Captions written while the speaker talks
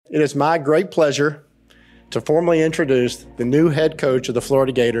It is my great pleasure to formally introduce the new head coach of the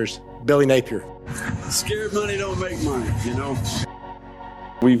Florida Gators, Billy Napier. Scared money don't make money, you know.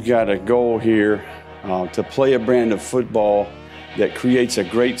 We've got a goal here to play a brand of football that creates a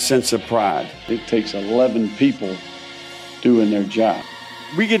great sense of pride. It takes 11 people doing their job.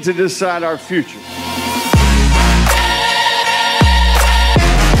 We get to decide our future.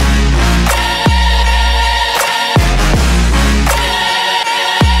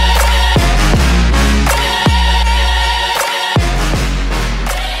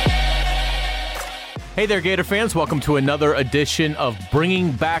 Hey there, Gator fans. Welcome to another edition of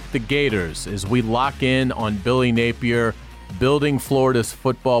Bringing Back the Gators as we lock in on Billy Napier, building Florida's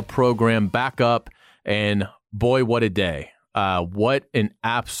football program back up. And boy, what a day. What an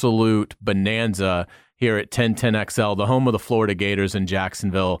absolute bonanza here at 1010XL, the home of the Florida Gators in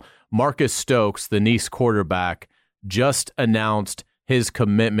Jacksonville. Marcus Stokes, the Nice quarterback, just announced his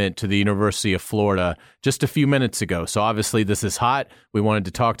commitment to the University of Florida just a few minutes ago. So obviously this is hot. We wanted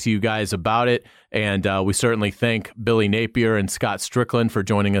to talk to you guys about it. And we certainly thank Billy Napier and Scott Strickland for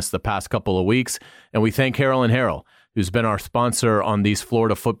joining us the past couple of weeks. And we thank Harrell and Harrell, who's been our sponsor on these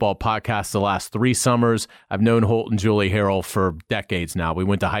Florida football podcasts the last 3 summers. I've known Holt and Julie Harrell for decades now. We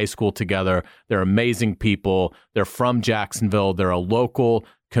went to high school together. They're amazing people. They're from Jacksonville. They're a local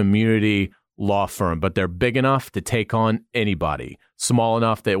community law firm, but they're big enough to take on anybody, small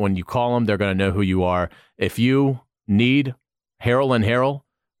enough that when you call them, they're going to know who you are. If you need Harrell and Harrell,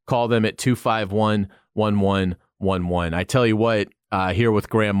 call them at 251-1111. I tell you what, here with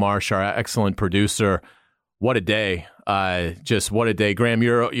Graham Marsh, our excellent producer, what a day. Just what a day. Graham,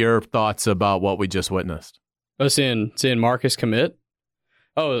 your thoughts about what we just witnessed? Seeing Marcus commit.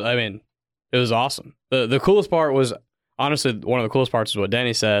 Oh, I mean, it was awesome. The coolest part was, honestly, one of the coolest parts is what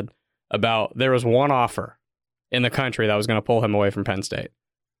Denny said about there was one offer in the country that was going to pull him away from Penn State,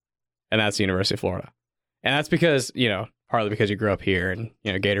 and that's the University of Florida. And that's because, partly because you grew up here and,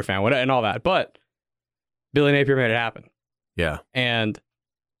 Gator fan and all that. But Billy Napier made it happen. Yeah. And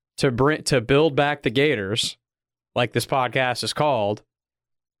to build back the Gators, like this podcast is called,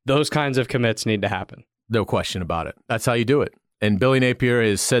 those kinds of commits need to happen. No question about it. That's how you do it. And Billy Napier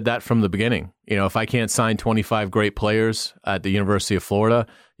has said that from the beginning. If I can't sign 25 great players at the University of Florida,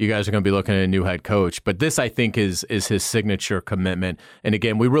 you guys are going to be looking at a new head coach. But this, I think, is his signature commitment. And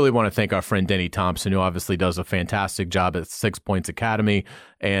again, we really want to thank our friend Denny Thompson, who obviously does a fantastic job at 6 Points Academy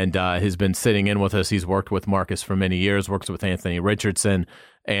and has been sitting in with us. He's worked with Marcus for many years, works with Anthony Richardson,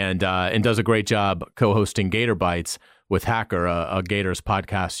 and does a great job co-hosting Gator Bites with Hacker, a Gators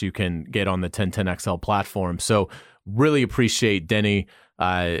podcast you can get on the 1010XL platform. So really appreciate Denny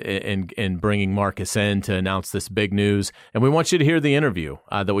in bringing Marcus in to announce this big news. And we want you to hear the interview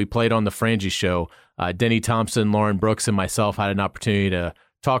that we played on the Frangie Show. Denny Thompson, Lauren Brooks, and myself had an opportunity to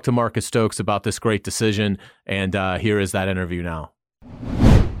talk to Marcus Stokes about this great decision. And here is that interview now.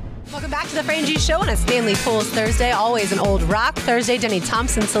 Welcome back to the Frangie Show on a Stanley Pools Thursday. Always an old rock Thursday. Denny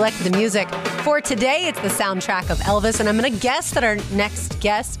Thompson selected the music for today. It's the soundtrack of Elvis. And I'm going to guess that our next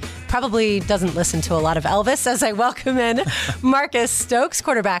guest probably doesn't listen to a lot of Elvis as I welcome in Marcus Stokes,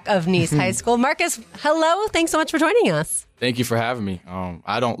 quarterback of Nice High School. Marcus, hello. Thanks so much for joining us. Thank you for having me.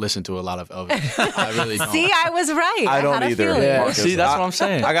 I don't listen to a lot of Elvis. I really don't. See, I was right. I don't either. Yeah, see, that's what I'm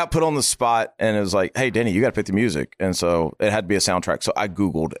saying. I got put on the spot, and it was like, hey, Denny, you got to pick the music. And so it had to be a soundtrack. So I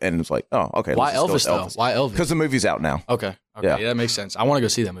Googled, and it was like, oh, okay. Why Elvis, though? Why Elvis? Because the movie's out now. Okay. Yeah, that makes sense. I want to go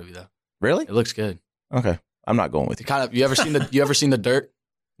see that movie, though. Really? It looks good. Okay. I'm not going with you. You ever seen The Dirt?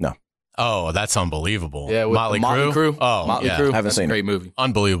 No. Oh, that's unbelievable. Yeah, with Motley Crue. Oh, Motley yeah. Crue. Haven't seen it. Great movie.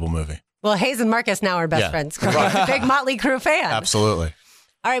 Unbelievable movie. Well, Hayes and Marcus now are best friends. Big Motley Crue fan. Absolutely.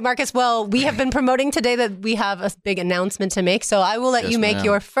 All right, Marcus. Well, we have been promoting today that we have a big announcement to make. So I will let you make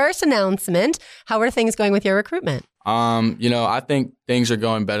your first announcement. How are things going with your recruitment? I think things are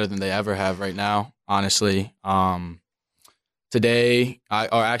going better than they ever have right now, honestly. Today,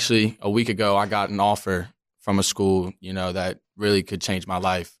 actually a week ago, I got an offer from a school, that really could change my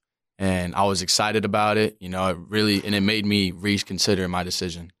life. And I was excited about it, it made me reconsider my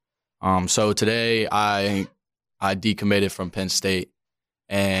decision. So today I decommitted from Penn State,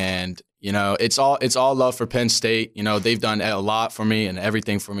 and it's all love for Penn State. They've done a lot for me and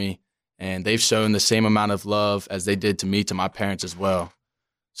everything for me, and they've shown the same amount of love as they did to me, to my parents as well.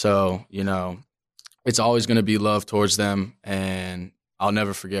 So it's always going to be love towards them, and I'll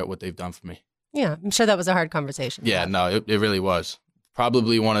never forget what they've done for me. Yeah, I'm sure that was a hard conversation. Yeah, no, it really was.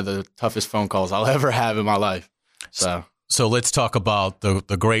 Probably one of the toughest phone calls I'll ever have in my life. So let's talk about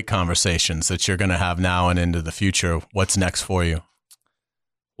the great conversations that you're going to have now and into the future. What's next for you?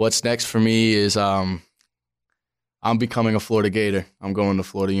 What's next for me is I'm becoming a Florida Gator. I'm going to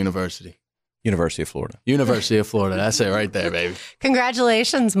Florida University. University of Florida. University of Florida. That's it right there, baby.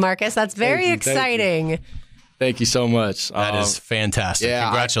 Congratulations, Marcus. That's very exciting. Thank you so much. That is fantastic. Yeah,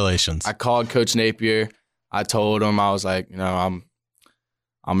 Congratulations. I called Coach Napier. I told him, I was like, I'm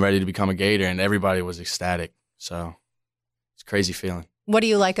ready to become a Gator, and everybody was ecstatic. So it's a crazy feeling. What do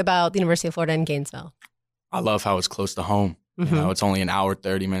you like about the University of Florida in Gainesville? I love how it's close to home. Mm-hmm. It's only an hour,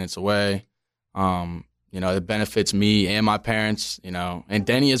 30 minutes away. It benefits me and my parents, and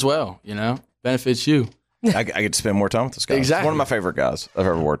Denny as well, benefits you. I get to spend more time with this guy. Exactly. He's one of my favorite guys I've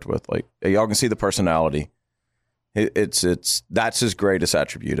ever worked with. Like, y'all can see the personality. That's his greatest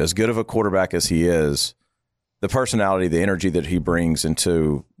attribute. As good of a quarterback as he is, the personality, the energy that he brings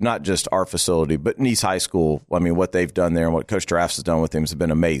into not just our facility, but Nice High School. I mean, what they've done there and what Coach Drafts has done with him has been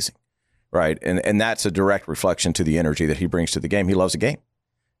amazing, right? And that's a direct reflection to the energy that he brings to the game. He loves the game,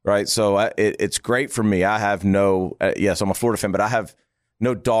 right? So it's great for me. I have yes, I'm a Florida fan, but I have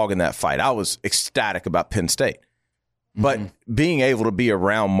no dog in that fight. I was ecstatic about Penn State. But being able to be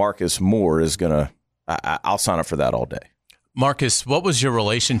around Marcus Moore is going to I'll sign up for that all day. Marcus, what was your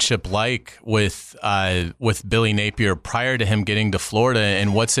relationship like with Billy Napier prior to him getting to Florida,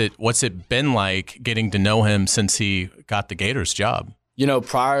 and what's it been like getting to know him since he got the Gators job?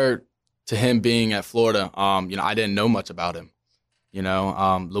 Prior to him being at Florida, I didn't know much about him.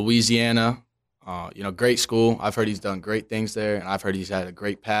 Louisiana, great school. I've heard he's done great things there, and I've heard he's had a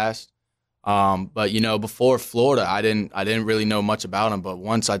great past. But before Florida, I didn't really know much about him. But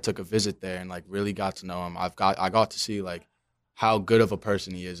once I took a visit there and really got to know him, I got to see how good of a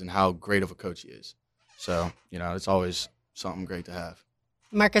person he is and how great of a coach he is. So it's always something great to have.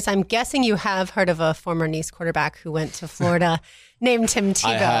 Marcus, I'm guessing you have heard of a former Nice quarterback who went to Florida named Tim Tebow.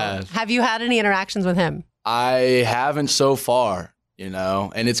 I have. Have you had any interactions with him? I haven't so far,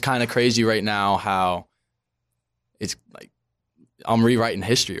 and it's kind of crazy right now how it's like I'm rewriting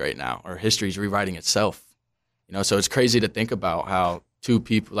history right now, or history's rewriting itself. So it's crazy to think about how two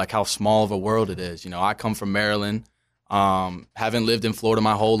people, how small of a world it is. I come from Maryland, haven't lived in Florida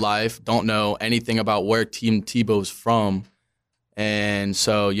my whole life, don't know anything about where Tim Tebow's from. And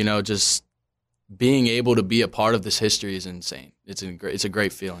so, just being able to be a part of this history is insane. It's a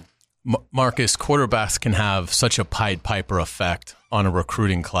great feeling. Marcus, quarterbacks can have such a Pied Piper effect on a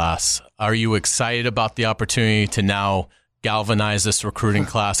recruiting class. Are you excited about the opportunity to now galvanize this recruiting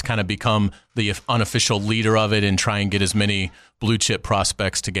class, kind of become the unofficial leader of it, and try and get as many blue chip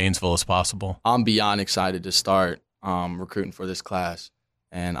prospects to Gainesville as possible? I'm beyond excited to start recruiting for this class,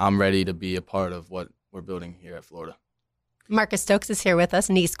 and I'm ready to be a part of what we're building here at Florida. Marcus Stokes is here with us,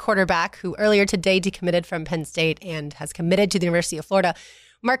 Nice quarterback who earlier today decommitted from Penn State and has committed to the University of Florida.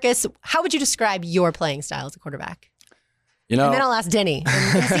 Marcus, how would you describe your playing style as a quarterback? And then I'll ask Denny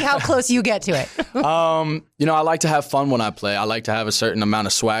and see how close you get to it. I like to have fun when I play. I like to have a certain amount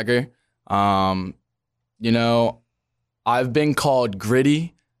of swagger. I've been called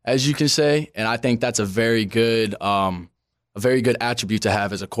gritty, as you can say, and I think that's a very good attribute to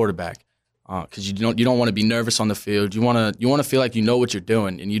have as a quarterback. Because you don't want to be nervous on the field. You want to feel like you know what you're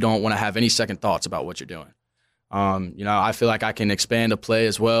doing, and you don't want to have any second thoughts about what you're doing. I feel like I can expand a play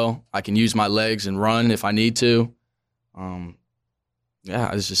as well. I can use my legs and run if I need to.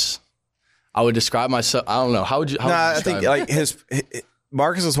 It's just, I would describe myself. I don't know. How would you? I think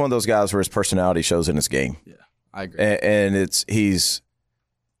Marcus is one of those guys where his personality shows in his game. Yeah, I agree. And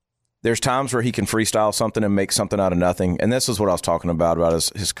there's times where he can freestyle something and make something out of nothing. And this is what I was talking about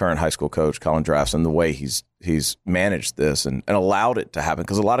his current high school coach, Colin Drafts, and the way he's managed this and allowed it to happen.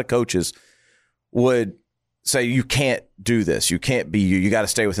 Because a lot of coaches would say, you can't do this. You can't be you. You got to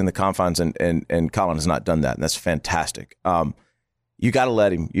stay within the confines. And Colin has not done that. And that's fantastic. You got to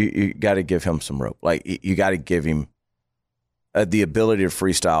let him. You got to give him some rope. You got to give him the ability to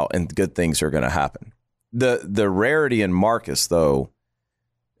freestyle, and good things are going to happen. The rarity in Marcus, though,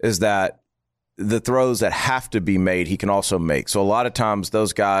 is that the throws that have to be made, he can also make. So a lot of times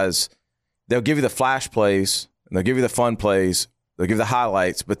those guys, they'll give you the flash plays, and they'll give you the fun plays, they'll give you the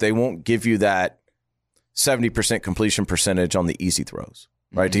highlights, but they won't give you that 70% completion percentage on the easy throws,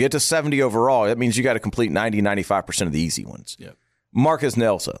 right? Mm-hmm. To get to 70 overall, that means you got to complete 90, 95% of the easy ones. Yep. Marcus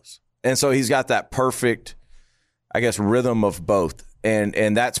nails those. And so he's got that perfect, rhythm of both.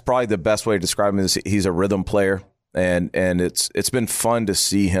 And that's probably the best way to describe him is he's a rhythm player. And it's been fun to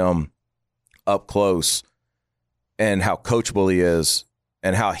see him up close and how coachable he is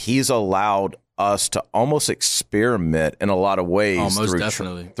and how he's allowed us to almost experiment in a lot of ways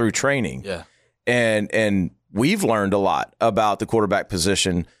through training. Yeah. And we've learned a lot about the quarterback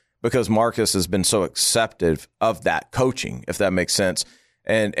position because Marcus has been so acceptive of that coaching, if that makes sense.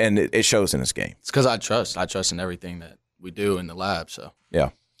 and it shows in his game. It's because I trust in everything that we do in the lab. So yeah.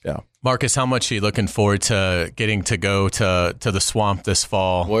 Marcus, how much are you looking forward to getting to go to the Swamp this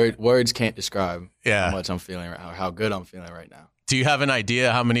fall? Words can't describe how much I'm feeling, how good I'm feeling right now. Do you have an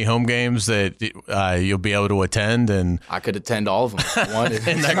idea how many home games that you'll be able to attend? And I could attend all of them.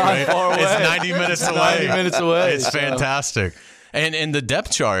 Isn't that great? It's 90 minutes away. 90 minutes away. It's fantastic. And the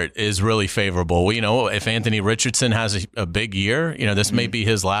depth chart is really favorable. If Anthony Richardson has a big year, this may be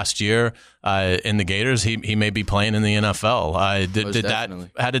his last year in the Gators. He may be playing in the NFL.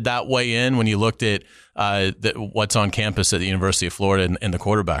 How did that weigh in when you looked at what's on campus at the University of Florida in the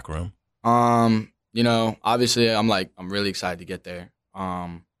quarterback room? Obviously I'm really excited to get there.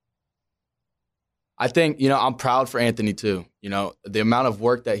 I think, I'm proud for Anthony too. The amount of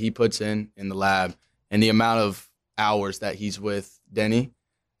work that he puts in the lab and the amount of hours that he's with Denny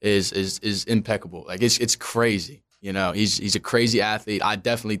is impeccable. Like it's crazy. He's a crazy athlete. I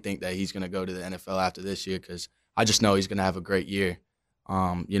definitely think that he's going to go to the NFL after this year because I just know he's going to have a great year.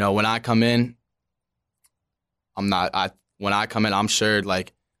 When I come in, I'm sure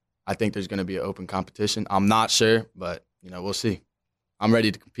I think there's going to be an open competition. I'm not sure, but we'll see. I'm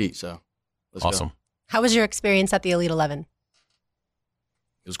ready to compete, so let's awesome. Go. How was your experience at the Elite 11?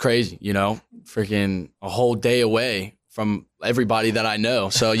 It was crazy, freaking a whole day away from everybody that I know.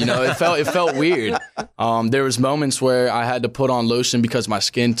 So, it felt weird. There was moments where I had to put on lotion because my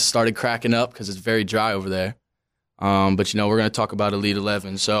skin started cracking up because it's very dry over there. But we're going to talk about Elite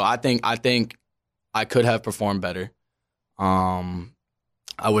 11. So I think I could have performed better.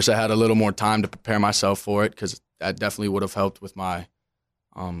 I wish I had a little more time to prepare myself for it because that definitely would have helped with my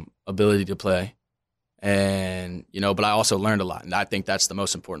ability to play. And, but I also learned a lot. And I think that's the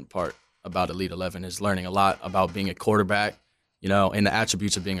most important part about Elite 11 is learning a lot about being a quarterback, and the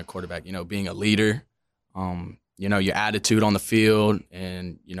attributes of being a quarterback, being a leader, your attitude on the field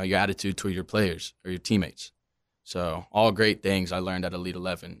and, your attitude toward your players or your teammates. So all great things I learned at Elite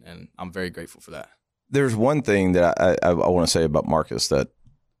 11, and I'm very grateful for that. There's one thing that I want to say about Marcus, that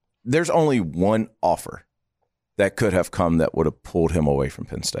there's only one offer that could have come that would have pulled him away from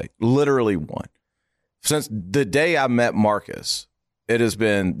Penn State. Literally one. Since the day I met Marcus,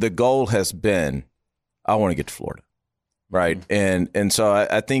 the goal has been, I want to get to Florida, right? Mm-hmm. And so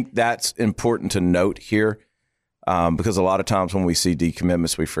I think that's important to note here, because a lot of times when we see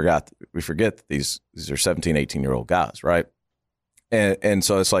decommitments, we forget that these are 17, 18-year-old guys, right? And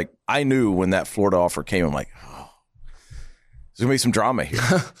so it's like, I knew when that Florida offer came, I'm like, oh, there's going to be some drama here,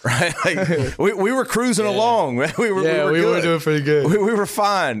 right? Like, we were cruising along. We were doing pretty good. We were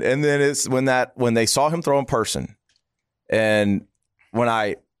fine. And then it's when they saw him throw in person, and when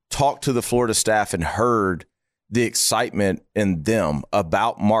I talked to the Florida staff and heard the excitement in them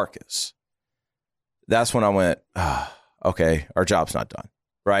about Marcus, that's when I went, okay, our job's not done,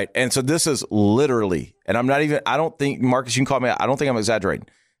 right? And so this is literally, and I don't think, Marcus, you can call me out, I don't think I'm exaggerating.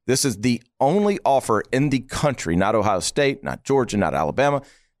 This is the only offer in the country, not Ohio State, not Georgia, not Alabama.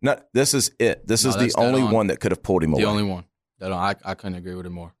 This is it. This is the only one that could have pulled him away. The only one. I couldn't agree with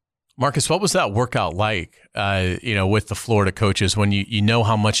it more. Marcus, what was that workout like, with the Florida coaches when you know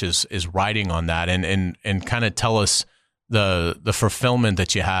how much is riding on that, and kind of tell us the fulfillment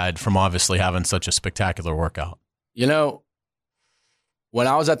that you had from obviously having such a spectacular workout? When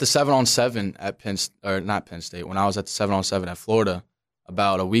I was at the 7-on-7 at not Penn State, when I was at the 7-on-7 at Florida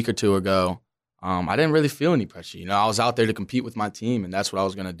about a week or two ago, I didn't really feel any pressure. I was out there to compete with my team, and that's what I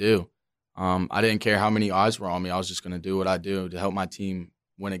was going to do. I didn't care how many eyes were on me. I was just going to do what I do to help my team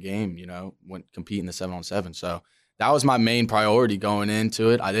win a game, compete in the 7-on-7. So that was my main priority going into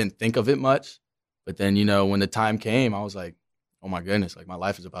it. I didn't think of it much. But then, when the time came, I was like, oh, my goodness, my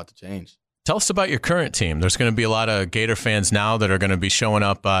life is about to change. Tell us about your current team. There's going to be a lot of Gator fans now that are going to be showing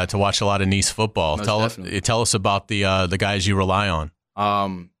up to watch a lot of Nice football. Tell us about the guys you rely on.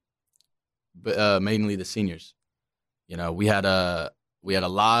 Mainly the seniors. We had a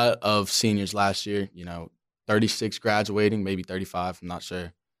lot of seniors last year. 36 graduating, maybe 35. I'm not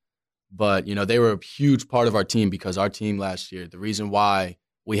sure, but they were a huge part of our team because our team last year. The reason why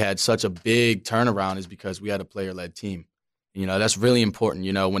we had such a big turnaround is because we had a player-led team. That's really important.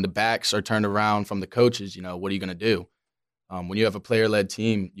 When the backs are turned around from the coaches, what are you going to do? When you have a player-led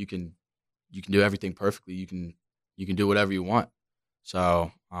team, you can do everything perfectly. You can do whatever you want.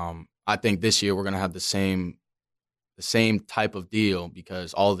 So I think this year we're going to have the same type of deal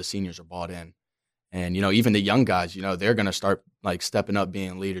because all of the seniors are bought in. And, even the young guys, they're going to start stepping up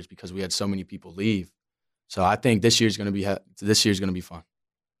being leaders because we had so many people leave. So I think this year's going to be fun.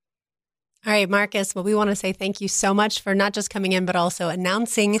 All right, Marcus, well, we want to say thank you so much for not just coming in, but also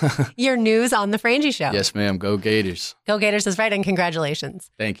announcing your news on The Frangie Show. Yes, ma'am. Go Gators. Go Gators is right, and congratulations.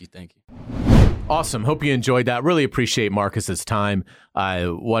 Thank you. Awesome. Hope you enjoyed that. Really appreciate Marcus's time.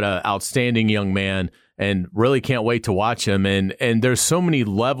 What an outstanding young man, and really can't wait to watch him. And there's so many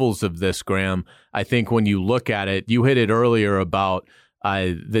levels of this, Graham. I think when you look at it, you hit it earlier about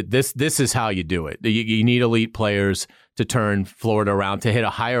that this is how you do it. You need elite players to turn Florida around, to hit a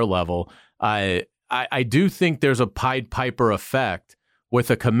higher level. I do think there's a Pied Piper effect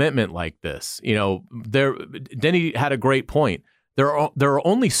with a commitment like this. You know, Denny had a great point. There are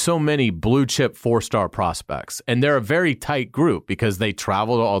only so many blue chip 4-star prospects, and they're a very tight group because they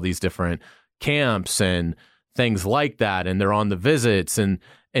travel to all these different camps and things like that, and they're on the visits. And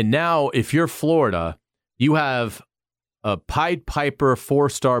now, if you're Florida, you have a Pied Piper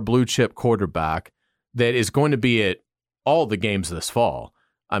 4-star blue chip quarterback that is going to be at all the games this fall.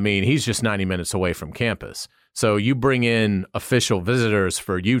 I mean, he's just 90 minutes away from campus. So you bring in official visitors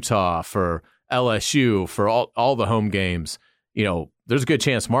for Utah, for LSU, for all the home games. You know, there's a good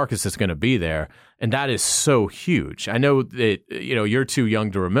chance Marcus is going to be there. And that is so huge. I know that, you know, you're too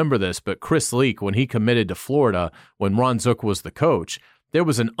young to remember this, but Chris Leak, when he committed to Florida, when Ron Zook was the coach, there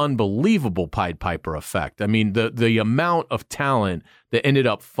was an unbelievable Pied Piper effect. I mean, the amount of talent that ended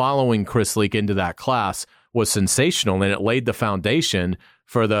up following Chris Leak into that class was sensational, and it laid the foundation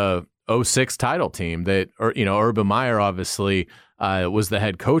for the 2006 title team that, Urban Meyer obviously was the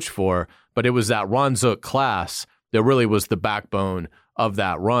head coach for, but it was that Ron Zook class that really was the backbone of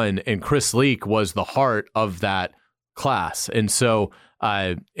that run, and Chris Leak was the heart of that class. And so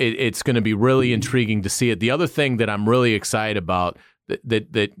it's going to be really intriguing to see it. The other thing that I'm really excited about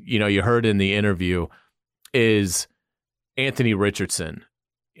that you heard in the interview is Anthony Richardson.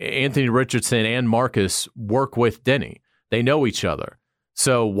 Anthony Richardson and Marcus work with Denny. They know each other.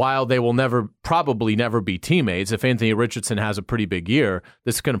 So while they will probably never be teammates, if Anthony Richardson has a pretty big year,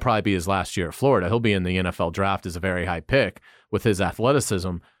 this is going to probably be his last year at Florida. He'll be in the NFL draft as a very high pick with his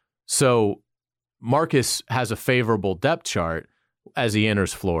athleticism. So Marcus has a favorable depth chart as he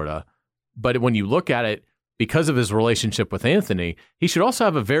enters Florida. But when you look at it, because of his relationship with Anthony, he should also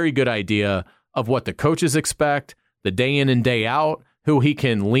have a very good idea of what the coaches expect, the day in and day out, who he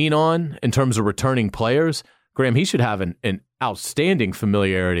can lean on in terms of returning players. Graham, he should have an outstanding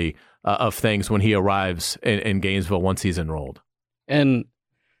familiarity of things when he arrives in Gainesville once he's enrolled. And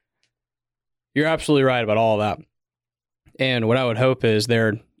you're absolutely right about all of that. And what I would hope is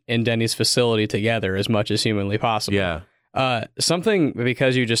they're in Denny's facility together as much as humanly possible. Yeah. Something,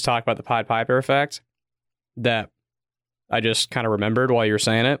 because you just talked about the Pied Piper effect, that I just kind of remembered while you were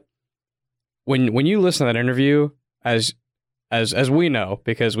saying it. When you listen to that interview, as we know,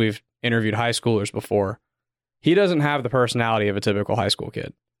 because we've interviewed high schoolers before, he doesn't have the personality of a typical high school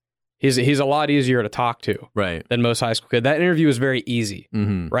kid. He's a lot easier to talk to, right, than most high school kids. That interview is very easy,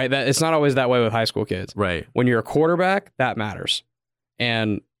 right? That it's not always that way with high school kids, right? When you're a quarterback, that matters,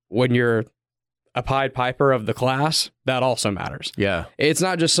 and when you're a Pied Piper of the class, that also matters. Yeah, it's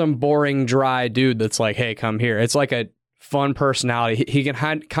not just some boring, dry dude that's like, "Hey, come here." It's like a fun personality. He can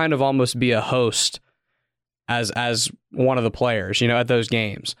kind of almost be a host as one of the players, at those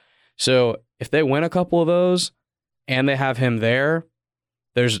games. So if they win a couple of those and they have him there,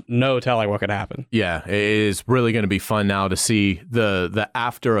 there's no telling what could happen. Yeah, it is really going to be fun now to see the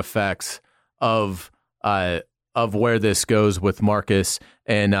after effects of where this goes with Marcus.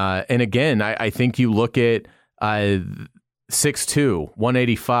 And again, I think you look at 6'2",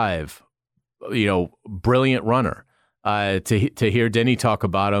 185, brilliant runner. To hear Denny talk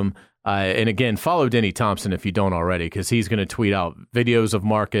about him. And again, follow Denny Thompson if you don't already, because he's going to tweet out videos of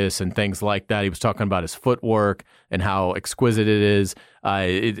Marcus and things like that. He was talking about his footwork and how exquisite it is.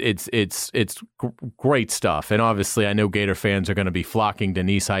 It's great stuff. And obviously, I know Gator fans are going to be flocking to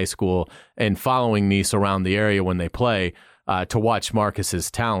Nice High School and following Nice around the area when they play to watch Marcus's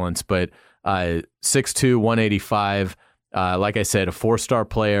talents. But 6'2", 185, like I said, a 4-star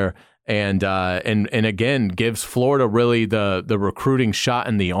player. And again, gives Florida really the recruiting shot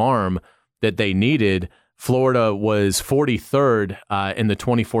in the arm that they needed. Florida was 43rd in the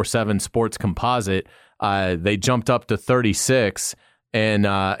 24/7 Sports Composite. They jumped up to 36. And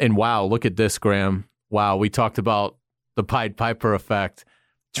wow, look at this, Graham. Wow, we talked about the Pied Piper effect.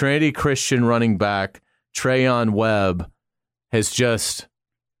 Trinity Christian running back Trayon Webb has just,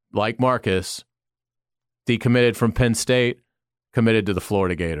 like Marcus, decommitted from Penn State, committed to the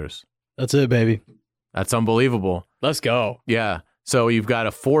Florida Gators. That's it, baby. That's unbelievable. Let's go. Yeah. So you've got a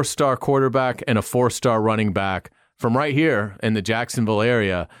 4-star quarterback and a 4-star running back from right here in the Jacksonville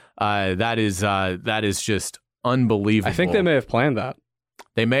area. That is just unbelievable. I think they may have planned that.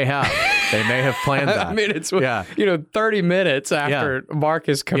 They may have. They may have planned that. I mean, it's 30 minutes after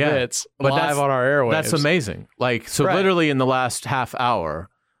Marcus commits live on our airwaves. That's amazing. Like, so Right. literally in the last half hour,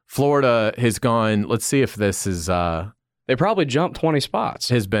 Florida has gone. Let's see if this is They probably jumped 20 spots.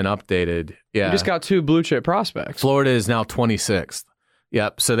 has been updated. Yeah, You just got 2 blue chip prospects. Florida is now 26th.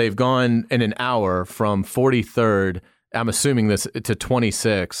 Yep. So they've gone in an hour from 43rd. I'm assuming this to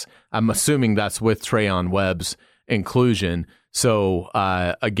 26. I'm assuming that's with Trayon Webb's inclusion. So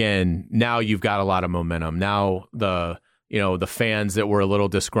again, now you've got a lot of momentum. Now the fans that were a little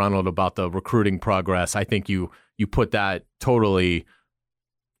disgruntled about the recruiting progress, I think you put that totally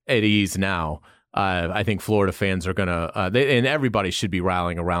at ease now. I think Florida fans are gonna, and everybody should be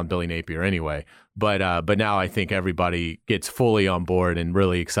rallying around Billy Napier anyway. But now I think everybody gets fully on board and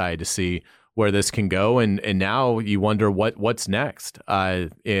really excited to see where this can go. And now you wonder what's next.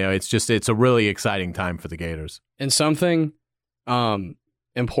 It's a really exciting time for the Gators. And something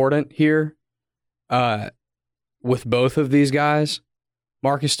important here with both of these guys,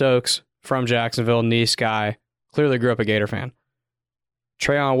 Marcus Stokes from Jacksonville, Nice guy, clearly grew up a Gator fan.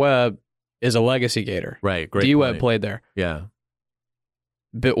 Trayon Webb is a legacy Gator. Right. Great. D-Webb point. played there. Yeah.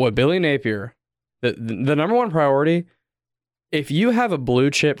 But what Billy Napier, the number one priority, if you have a blue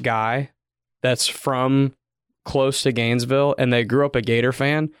chip guy that's from close to Gainesville and they grew up a Gator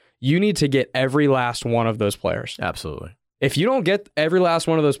fan, you need to get every last one of those players. Absolutely. If you don't get every last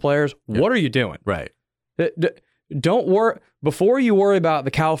one of those players, what are you doing? Right. Don't worry before you worry about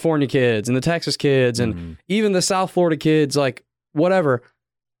the California kids and the Texas kids and even the South Florida kids, like whatever.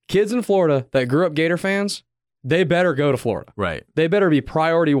 Kids in Florida that grew up Gator fans, they better go to Florida. Right. They better be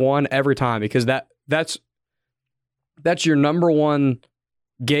priority one every time because that's your number one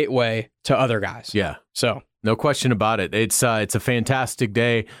gateway to other guys. Yeah. So no question about it. It's a fantastic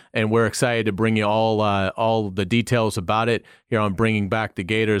day, and we're excited to bring you all the details about it here on Bringing Back the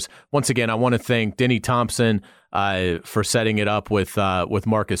Gators. Once again, I want to thank Denny Thompson for setting it up with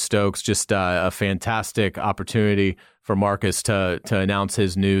Marcus Stokes. Just a fantastic opportunity for Marcus to announce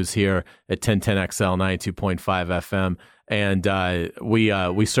his news here at 1010XL 92.5 FM. And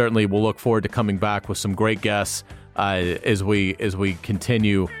we certainly will look forward to coming back with some great guests as we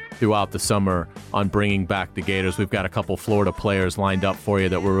continue throughout the summer on Bringing Back the Gators. We've got a couple Florida players lined up for you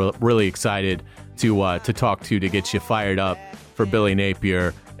that we're really excited to talk to get you fired up for Billy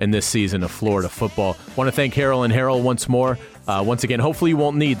Napier in this season of Florida football. Want to thank Harrell and Harrell once more. Once again, hopefully you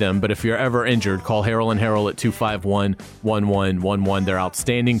won't need them, but if you're ever injured, call Harrell and Harrell at 251-1111. They're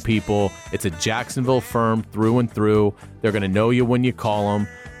outstanding people. It's a Jacksonville firm through and through. They're going to know you when you call them,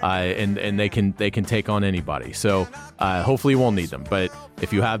 and they can take on anybody. So hopefully you won't need them, but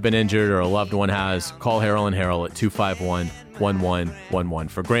if you have been injured or a loved one has, call Harrell and Harrell at 251-1111.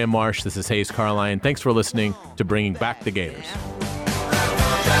 For Graham Marsh, this is Hayes Carline. Thanks for listening to Bringing Back the Gators.